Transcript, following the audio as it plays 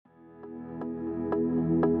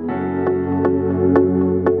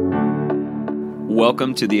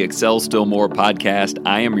Welcome to the Excel Still More podcast.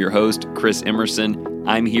 I am your host, Chris Emerson.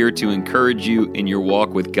 I'm here to encourage you in your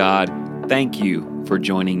walk with God. Thank you for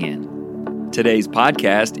joining in. Today's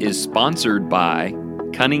podcast is sponsored by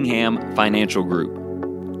Cunningham Financial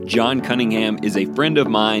Group. John Cunningham is a friend of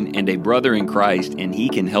mine and a brother in Christ, and he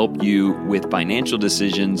can help you with financial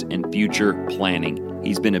decisions and future planning.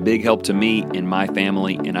 He's been a big help to me and my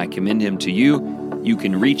family, and I commend him to you. You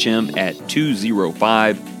can reach him at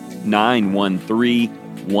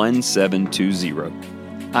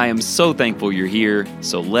 205-913-1720. I am so thankful you're here,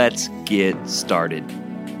 so let's get started.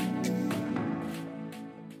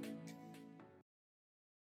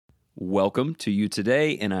 Welcome to you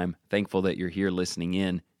today, and I'm thankful that you're here listening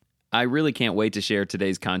in. I really can't wait to share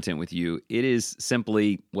today's content with you. It is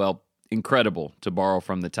simply, incredible, to borrow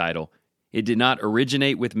from the title. It did not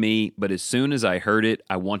originate with me, but as soon as I heard it,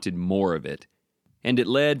 I wanted more of it. And it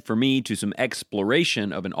led for me to some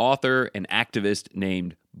exploration of an author and activist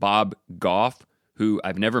named Bob Goff, who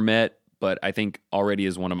I've never met, but I think already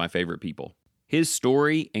is one of my favorite people. His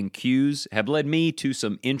story and cues have led me to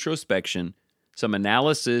some introspection, some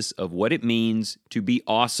analysis of what it means to be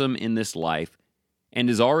awesome in this life, and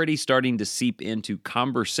is already starting to seep into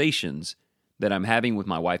conversations that I'm having with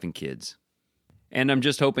my wife and kids. And I'm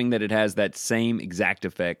just hoping that it has that same exact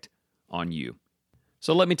effect on you.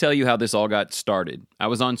 So let me tell you how this all got started. I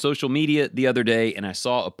was on social media the other day, and I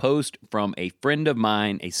saw a post from a friend of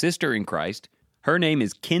mine, a sister in Christ. Her name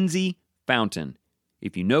is Kinsey Fountain.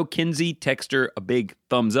 If you know Kinsey, text her a big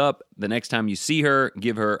thumbs up. The next time you see her,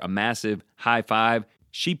 give her a massive high five.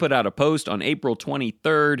 She put out a post on April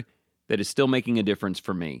 23rd that is still making a difference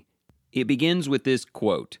for me. It begins with this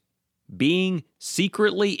quote: "Being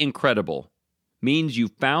secretly incredible means you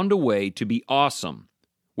found a way to be awesome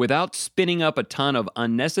without spinning up a ton of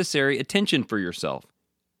unnecessary attention for yourself.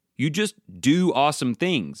 You just do awesome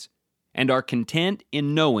things and are content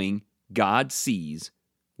in knowing God sees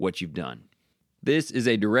what you've done." This is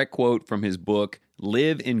a direct quote from his book,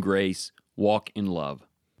 Live in Grace, Walk in Love.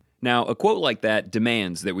 Now, a quote like that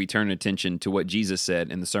demands that we turn attention to what Jesus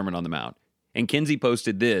said in the Sermon on the Mount. And Kinsey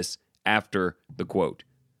posted this after the quote: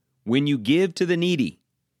 "When you give to the needy,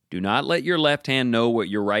 do not let your left hand know what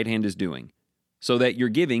your right hand is doing, so that your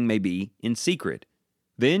giving may be in secret.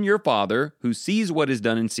 Then your Father, who sees what is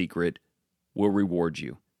done in secret, will reward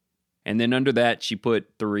you." And then under that, she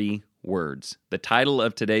put 3 words. The title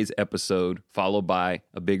of today's episode, followed by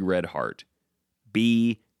a big red heart: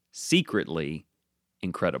 Be secretly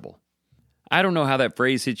incredible. I don't know how that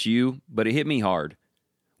phrase hits you, but it hit me hard.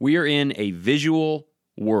 We are in a visual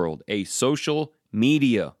world, a social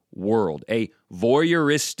media world, a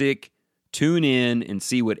voyeuristic tune in and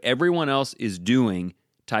see what everyone else is doing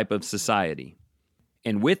type of society.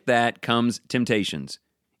 And with that comes temptations,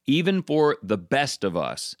 even for the best of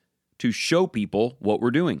us, to show people what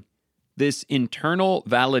we're doing. This internal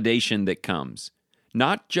validation that comes,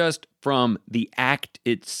 not just from the act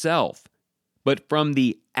itself, but from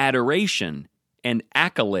the adoration and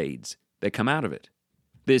accolades that come out of it.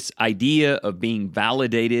 This idea of being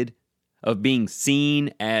validated, of being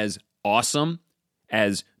seen as awesome,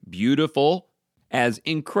 as beautiful, as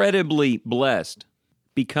incredibly blessed,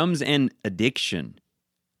 becomes an addiction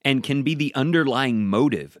and can be the underlying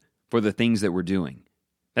motive for the things that we're doing.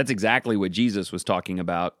 That's exactly what Jesus was talking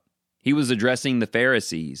about. He was addressing the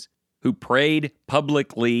Pharisees who prayed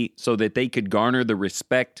publicly so that they could garner the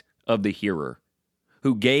respect of the hearer,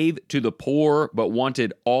 who gave to the poor but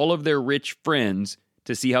wanted all of their rich friends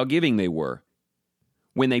to see how giving they were.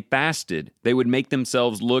 When they fasted, they would make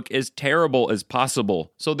themselves look as terrible as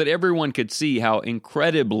possible so that everyone could see how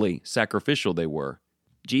incredibly sacrificial they were.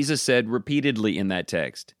 Jesus said repeatedly in that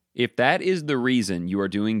text, if that is the reason you are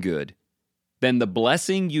doing good, then the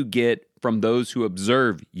blessing you get from those who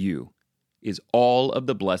observe you is all of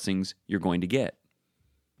the blessings you're going to get.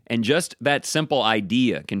 And just that simple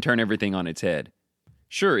idea can turn everything on its head.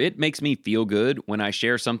 Sure, it makes me feel good when I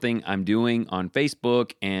share something I'm doing on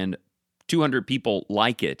Facebook and 200 people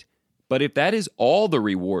like it. But if that is all the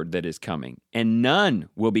reward that is coming, and none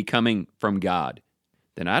will be coming from God,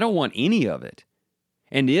 then I don't want any of it.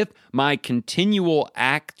 And if my continual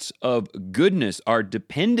acts of goodness are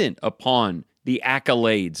dependent upon the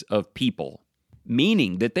accolades of people,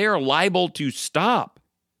 meaning that they are liable to stop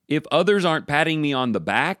if others aren't patting me on the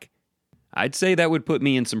back, I'd say that would put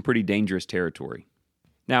me in some pretty dangerous territory.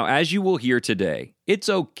 Now, as you will hear today, it's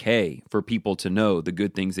okay for people to know the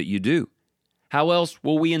good things that you do. How else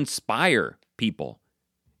will we inspire people?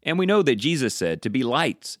 And we know that Jesus said to be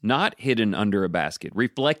lights, not hidden under a basket,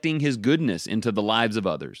 reflecting his goodness into the lives of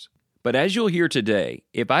others. But as you'll hear today,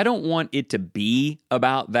 if I don't want it to be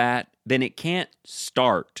about that, then it can't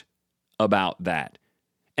start about that.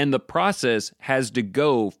 And the process has to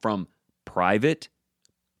go from private,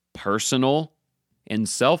 personal, and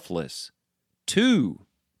selfless to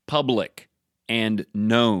public and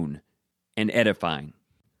known and edifying.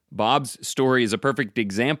 Bob's story is a perfect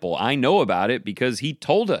example. I know about it because he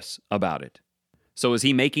told us about it. So is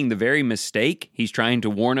he making the very mistake he's trying to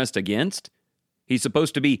warn us against? He's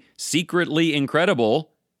supposed to be secretly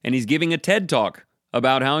incredible, and he's giving a TED Talk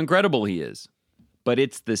about how incredible he is. But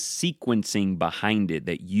it's the sequencing behind it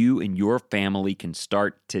that you and your family can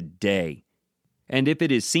start today. And if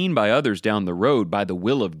it is seen by others down the road by the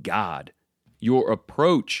will of God, your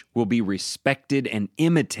approach will be respected and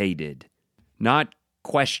imitated, not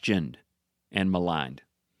questioned and maligned.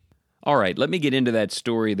 All right, let me get into that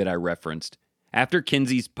story that I referenced. After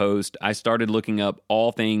Kenzie's post, I started looking up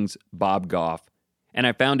all things Bob Goff, and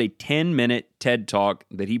I found a 10-minute TED Talk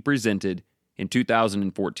that he presented in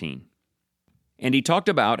 2014. And he talked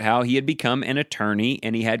about how he had become an attorney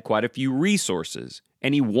and he had quite a few resources,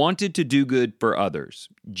 and he wanted to do good for others,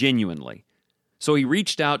 genuinely. So he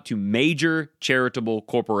reached out to major charitable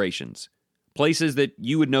corporations, places that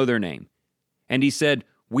you would know their name. And he said,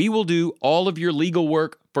 "We will do all of your legal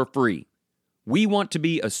work for free. We want to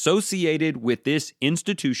be associated with this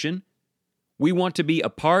institution. We want to be a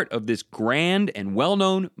part of this grand and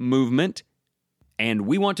well-known movement, and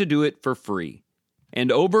we want to do it for free." And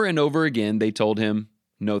over again, they told him,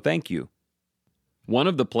 "No, thank you." One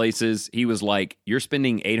of the places, he was like, "You're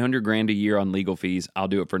spending $800,000 a year on legal fees. I'll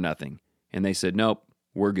do it for nothing." And they said, "Nope,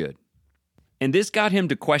 we're good." And this got him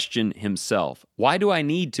to question himself. Why do I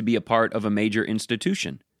need to be a part of a major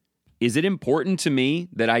institution? Is it important to me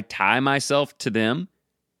that I tie myself to them,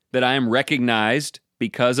 that I am recognized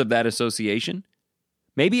because of that association?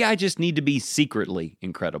 Maybe I just need to be secretly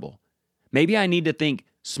incredible. Maybe I need to think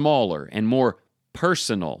smaller and more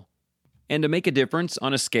personal, and to make a difference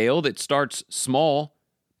on a scale that starts small,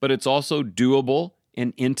 but it's also doable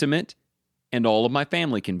and intimate, and all of my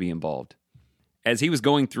family can be involved. As he was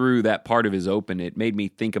going through that part of his open, it made me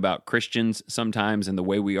think about Christians sometimes and the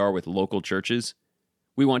way we are with local churches.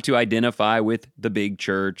 We want to identify with the big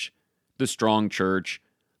church, the strong church,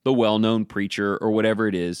 the well-known preacher, or whatever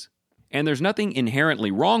it is. And there's nothing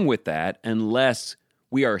inherently wrong with that unless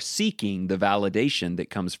we are seeking the validation that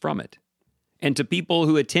comes from it. And to people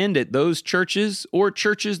who attend at those churches or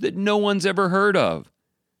churches that no one's ever heard of,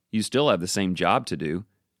 you still have the same job to do.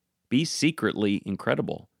 Be secretly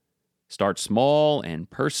incredible. Start small and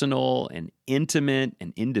personal and intimate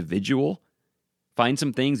and individual. Find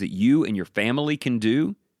some things that you and your family can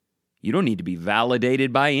do. You don't need to be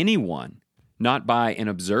validated by anyone, not by an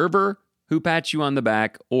observer who pats you on the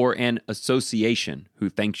back or an association who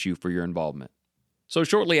thanks you for your involvement. So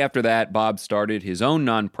shortly after that, Bob started his own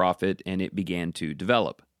nonprofit and it began to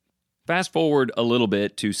develop. Fast forward a little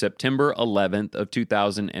bit to September 11th of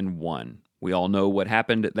 2001. We all know what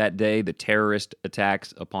happened that day, the terrorist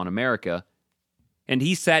attacks upon America. And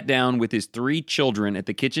he sat down with his 3 children at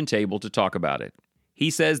the kitchen table to talk about it. He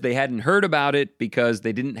says they hadn't heard about it because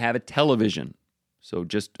they didn't have a television. So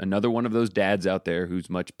just another one of those dads out there who's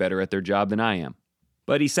much better at their job than I am.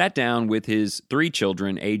 But he sat down with his 3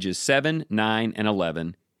 children, ages 7, 9, and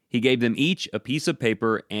 11. He gave them each a piece of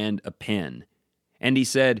paper and a pen. And he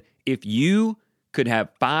said, if you could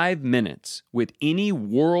have 5 minutes with any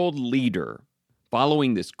world leader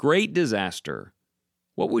following this great disaster,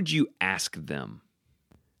 what would you ask them?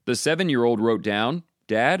 The 7-year-old wrote down,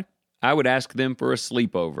 Dad, I would ask them for a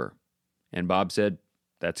sleepover. And Bob said,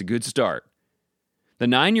 that's a good start. The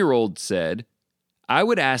 9-year-old said, I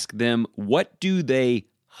would ask them, what do they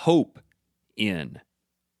hope in?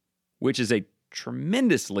 Which is a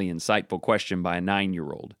tremendously insightful question by a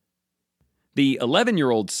 9-year-old. The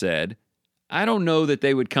 11-year-old said, I don't know that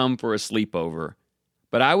they would come for a sleepover,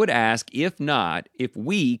 but I would ask, if not, if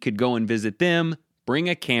we could go and visit them, bring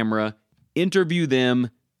a camera, interview them,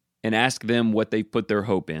 and ask them what they put their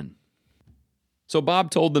hope in. So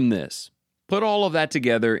Bob told them this, put all of that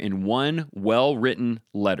together in one well-written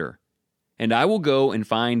letter, and I will go and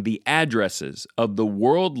find the addresses of the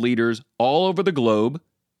world leaders all over the globe,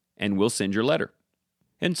 and we'll send your letter.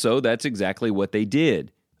 And so that's exactly what they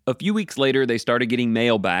did. A few weeks later, they started getting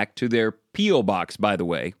mail back to their P.O. box, by the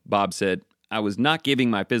way. Bob said, I was not giving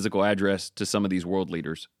my physical address to some of these world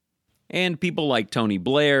leaders. And people like Tony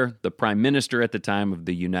Blair, the prime minister at the time of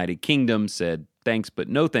the United Kingdom, said, thanks, but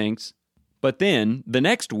no thanks. But then, the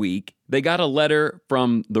next week, they got a letter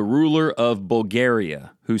from the ruler of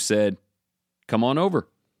Bulgaria, who said, come on over.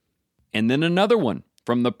 And then another one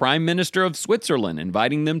from the prime minister of Switzerland,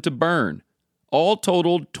 inviting them to Bern. All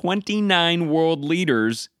totaled, 29 world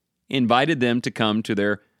leaders invited them to come to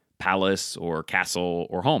their palace or castle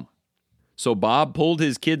or home. So Bob pulled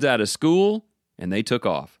his kids out of school, and they took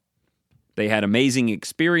off. They had amazing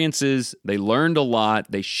experiences. They learned a lot.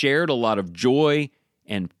 They shared a lot of joy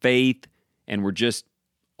and faith and were just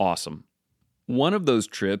awesome. One of those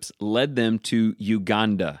trips led them to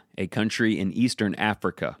Uganda, a country in Eastern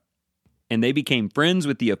Africa. And they became friends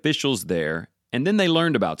with the officials there, and then they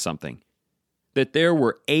learned about something. That there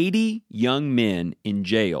were 80 young men in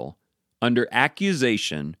jail under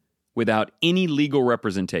accusation without any legal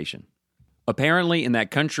representation. Apparently, in that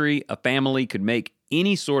country, a family could make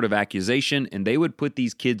any sort of accusation, and they would put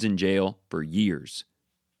these kids in jail for years.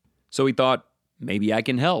 So he thought, maybe I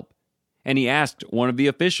can help. And he asked one of the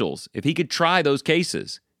officials if he could try those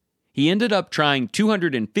cases. He ended up trying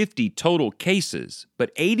 250 total cases,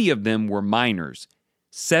 but 80 of them were minors.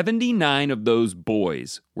 79 of those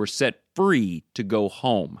boys were set free to go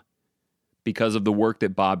home because of the work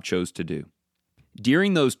that Bob chose to do.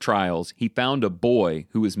 During those trials, he found a boy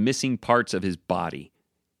who was missing parts of his body.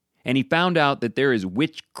 And he found out that there is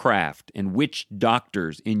witchcraft and witch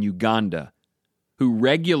doctors in Uganda who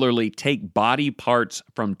regularly take body parts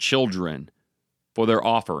from children for their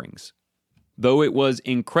offerings. Though it was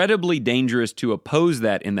incredibly dangerous to oppose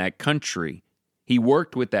that in that country, he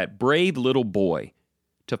worked with that brave little boy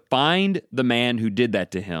to find the man who did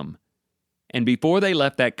that to him. And before they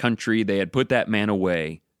left that country, they had put that man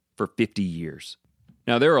away for 50 years.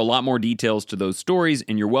 Now, there are a lot more details to those stories,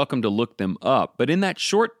 and you're welcome to look them up. But in that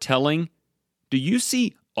short telling, do you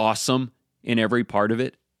see awesome in every part of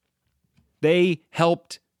it? They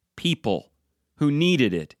helped people who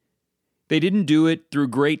needed it. They didn't do it through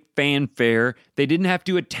great fanfare. They didn't have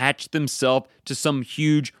to attach themselves to some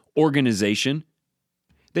huge organization.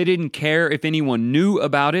 They didn't care if anyone knew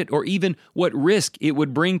about it or even what risk it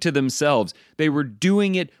would bring to themselves. They were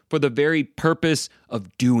doing it for the very purpose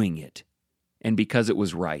of doing it and because it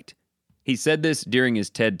was right. He said this during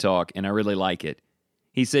his TED Talk, and I really like it.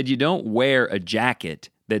 He said, you don't wear a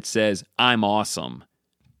jacket that says, I'm awesome.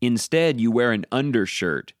 Instead, you wear an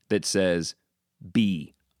undershirt that says,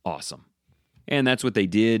 be awesome. And that's what they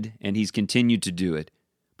did, and he's continued to do it.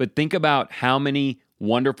 But think about how many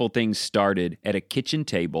wonderful things started at a kitchen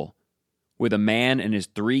table with a man and his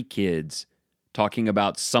 3 kids talking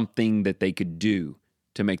about something that they could do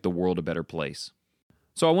to make the world a better place.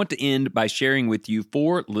 So I want to end by sharing with you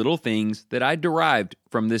 4 little things that I derived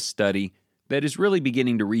from this study that is really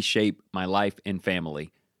beginning to reshape my life and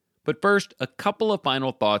family. But first, a couple of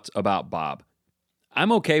final thoughts about Bob.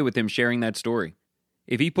 I'm okay with him sharing that story.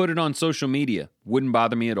 If he put it on social media, wouldn't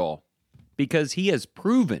bother me at all. Because he has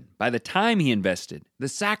proven by the time he invested, the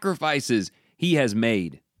sacrifices he has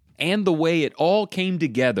made, and the way it all came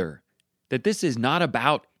together, that this is not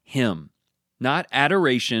about him, not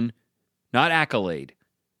adoration, not accolade,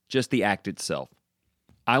 just the act itself.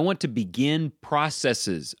 I want to begin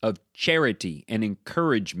processes of charity and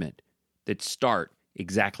encouragement that start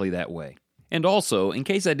exactly that way. And also, in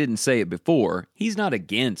case I didn't say it before, he's not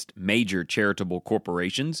against major charitable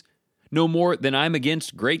corporations, no more than I'm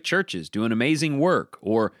against great churches doing amazing work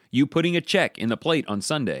or you putting a check in the plate on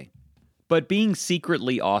Sunday. But being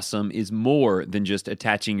secretly awesome is more than just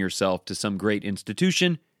attaching yourself to some great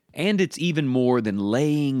institution, and it's even more than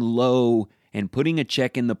laying low and putting a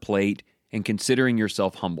check in the plate and considering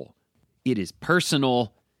yourself humble. It is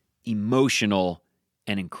personal, emotional,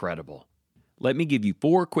 and incredible. Let me give you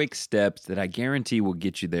 4 quick steps that I guarantee will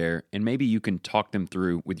get you there, and maybe you can talk them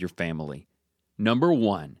through with your family. Number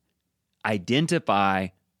 1, identify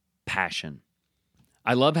passion.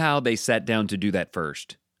 I love how they sat down to do that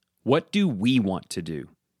first. What do we want to do?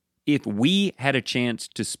 If we had a chance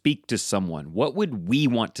to speak to someone, what would we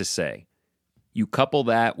want to say? You couple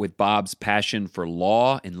that with Bob's passion for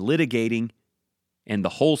law and litigating, and the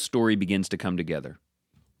whole story begins to come together.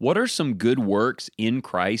 What are some good works in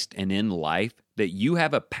Christ and in life that you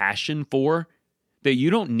have a passion for that you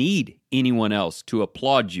don't need anyone else to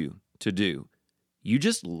applaud you to do? You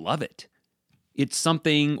just love it. It's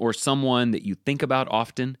something or someone that you think about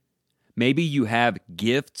often. Maybe you have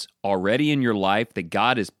gifts already in your life that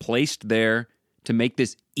God has placed there to make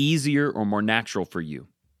this easier or more natural for you.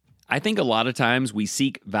 I think a lot of times we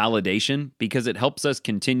seek validation because it helps us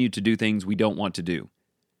continue to do things we don't want to do.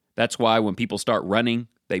 That's why when people start running,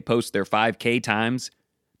 they post their 5K times.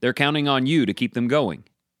 They're counting on you to keep them going.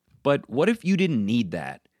 But what if you didn't need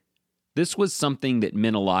that? This was something that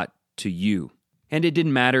meant a lot to you. And it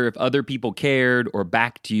didn't matter if other people cared or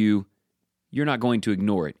backed you. You're not going to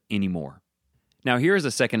ignore it anymore. Now, here's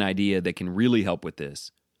a second idea that can really help with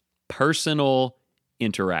this. Personal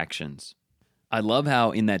interactions. I love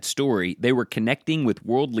how in that story, they were connecting with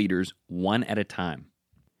world leaders one at a time.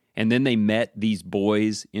 And then they met these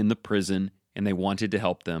boys in the prison and they wanted to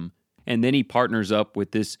help them. And then he partners up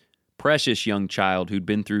with this precious young child who'd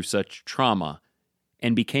been through such trauma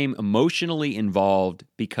and became emotionally involved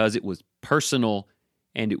because it was personal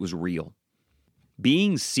and it was real.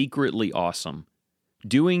 Being secretly awesome,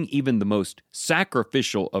 doing even the most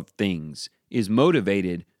sacrificial of things, is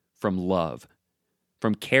motivated from love,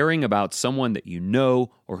 from caring about someone that you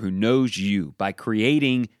know or who knows you, by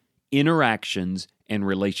creating interactions and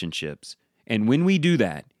relationships. And when we do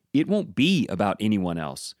that, it won't be about anyone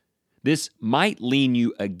else. This might lean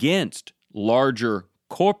you against larger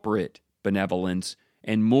corporate benevolence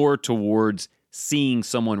and more towards seeing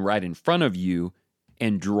someone right in front of you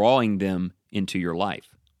and drawing them into your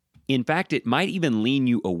life. In fact, it might even lean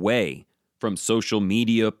you away from social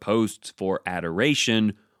media posts for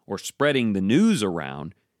adoration or spreading the news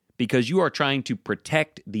around because you are trying to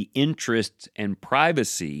protect the interests and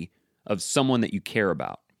privacy of someone that you care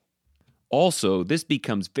about. Also, this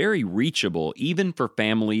becomes very reachable even for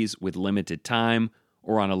families with limited time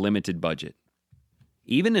or on a limited budget.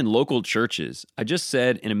 Even in local churches, I just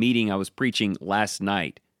said in a meeting I was preaching last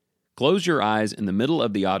night, close your eyes in the middle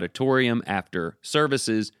of the auditorium after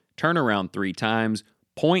services, turn around 3 times,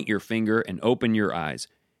 point your finger, and open your eyes.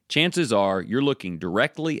 Chances are you're looking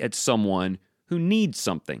directly at someone who needs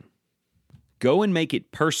something. Go and make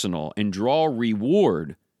it personal and draw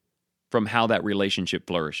reward from how that relationship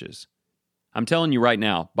flourishes. I'm telling you right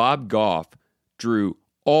now, Bob Goff drew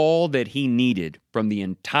all that he needed from the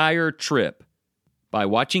entire trip by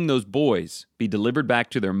watching those boys be delivered back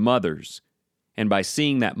to their mothers and by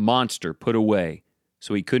seeing that monster put away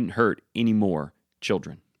so he couldn't hurt any more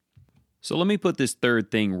children. So let me put this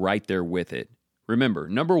third thing right there with it. Remember,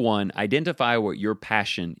 number 1, identify what your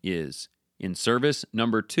passion is in service.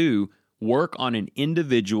 Number 2, work on an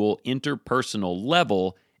individual interpersonal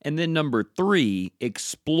level. And then number 3,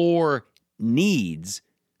 explore needs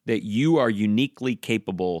that you are uniquely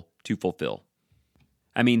capable to fulfill.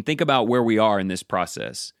 I mean, think about where we are in this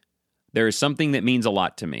process. There is something that means a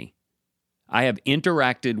lot to me. I have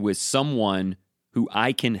interacted with someone who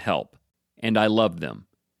I can help, and I love them.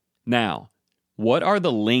 Now, what are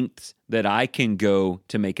the lengths that I can go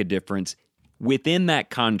to make a difference within that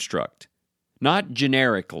construct? Not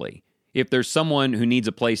generically. If there's someone who needs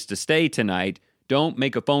a place to stay tonight, don't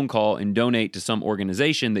make a phone call and donate to some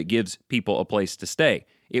organization that gives people a place to stay.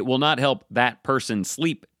 It will not help that person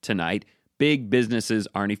sleep tonight. Big businesses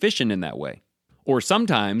aren't efficient in that way. Or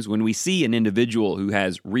sometimes when we see an individual who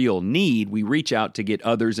has real need, we reach out to get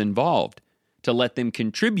others involved, to let them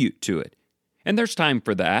contribute to it. And there's time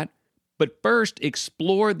for that. But first,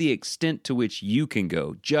 explore the extent to which you can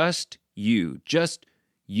go, just you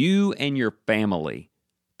and your family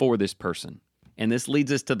for this person. And this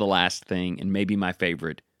leads us to the last thing, and maybe my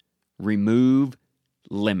favorite: remove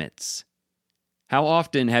limits. How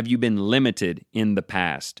often have you been limited in the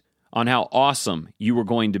past on how awesome you were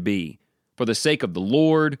going to be for the sake of the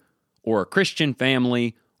Lord or a Christian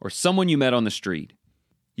family or someone you met on the street?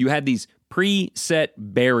 You had these preset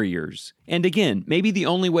barriers. And again, maybe the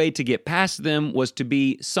only way to get past them was to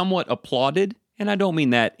be somewhat applauded, and I don't mean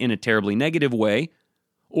that in a terribly negative way,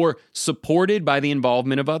 or supported by the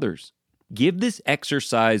involvement of others. Give this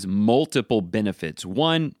exercise multiple benefits.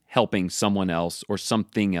 One, helping someone else or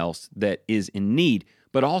something else that is in need,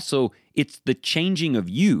 but also it's the changing of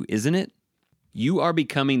you, isn't it? You are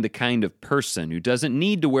becoming the kind of person who doesn't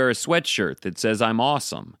need to wear a sweatshirt that says, "I'm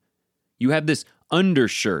awesome." You have this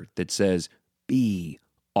undershirt that says, "Be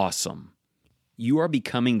awesome." You are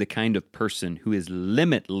becoming the kind of person who is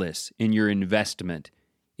limitless in your investment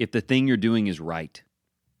if the thing you're doing is right.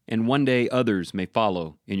 And one day others may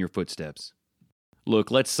follow in your footsteps.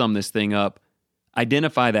 Look, let's sum this thing up.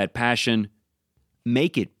 Identify that passion,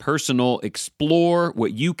 make it personal, explore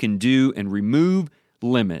what you can do, and remove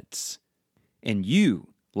limits. And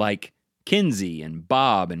you, like Kinsey and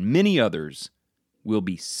Bob and many others, will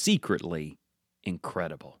be secretly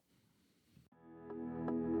incredible.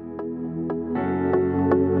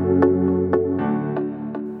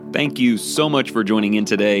 Thank you so much for joining in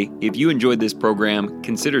today. If you enjoyed this program,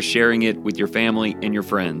 consider sharing it with your family and your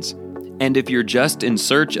friends. And if you're just in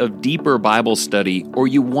search of deeper Bible study, or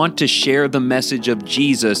you want to share the message of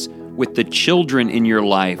Jesus with the children in your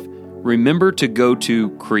life, remember to go to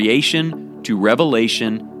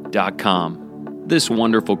creationtorevelation.com. This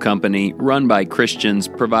wonderful company, run by Christians,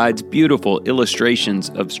 provides beautiful illustrations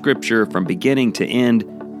of Scripture from beginning to end,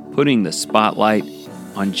 putting the spotlight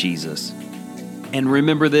on Jesus. And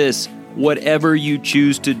remember this: whatever you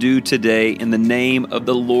choose to do today in the name of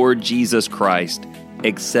the Lord Jesus Christ,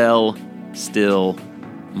 excel still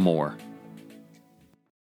more.